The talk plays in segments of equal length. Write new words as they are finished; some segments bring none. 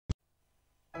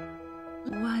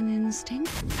an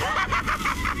instinct.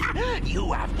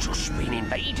 You have just been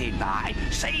invaded by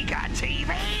Sega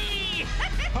TV!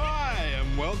 Hi,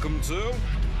 and welcome to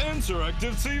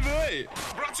Interactive TV.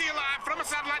 Brought to you live from a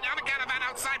satellite on a caravan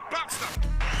outside Buxton.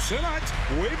 Tonight,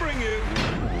 we bring you...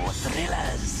 Ooh,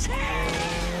 thrillers.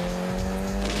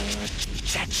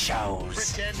 Chat shows.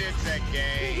 Pretend it's a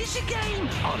game. It's a game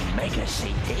on Mega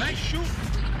CD. Nice shoot.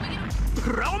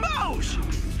 Promos!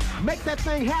 Make that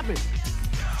thing happen.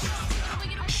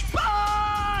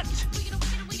 Sport!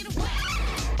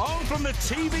 On from the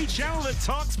TV channel that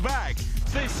talks back.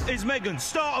 This is Megan,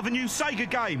 start of a new Sega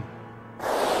game.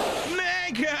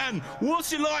 Megan!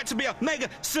 What's it like to be a Mega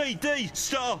CD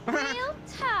star? Real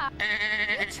tough.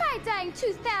 You try dying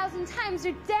 2,000 times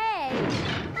a day.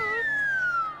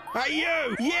 Hey,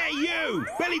 you! Yeah, you!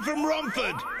 Billy from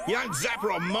Romford! You don't zap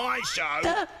her on my show!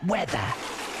 The weather.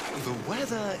 The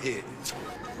weather is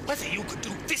whether you could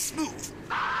do this move.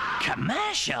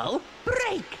 Commercial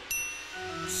break.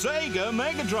 Sega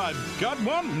Mega Drive. Got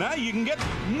one? Now you can get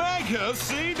Mega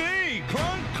CD.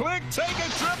 Clunk, click, take a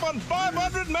trip on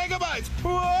 500 megabytes.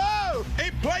 Whoa!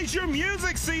 It plays your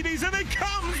music CDs and it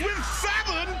comes with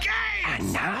 7 games!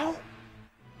 And now?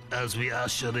 As we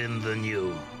usher in the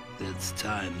new, it's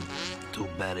time to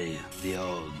bury the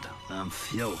old. And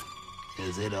few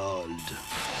is it old.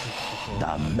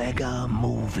 The Mega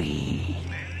Movie.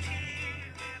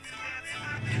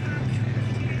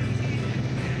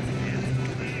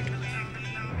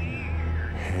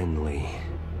 Henley.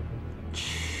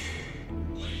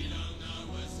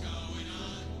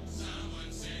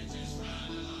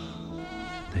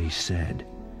 They said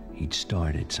he'd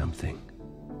started something.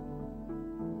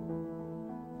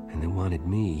 And they wanted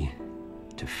me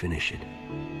to finish it.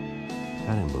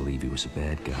 I didn't believe he was a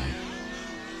bad guy.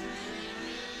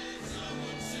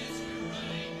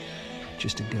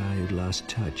 Just a guy who'd lost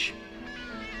touch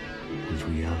with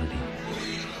reality.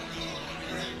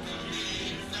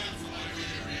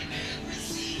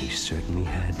 He certainly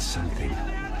had something.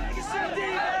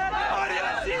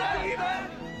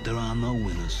 There are no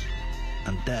winners.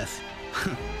 And death,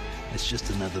 it's just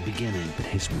another beginning. But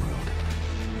his world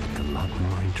looked a lot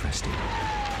more interesting.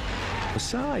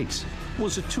 Besides, it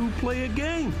was a 2-player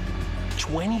game.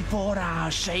 24-hour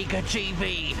Sega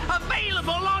TV.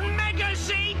 Available on Mega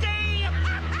CD!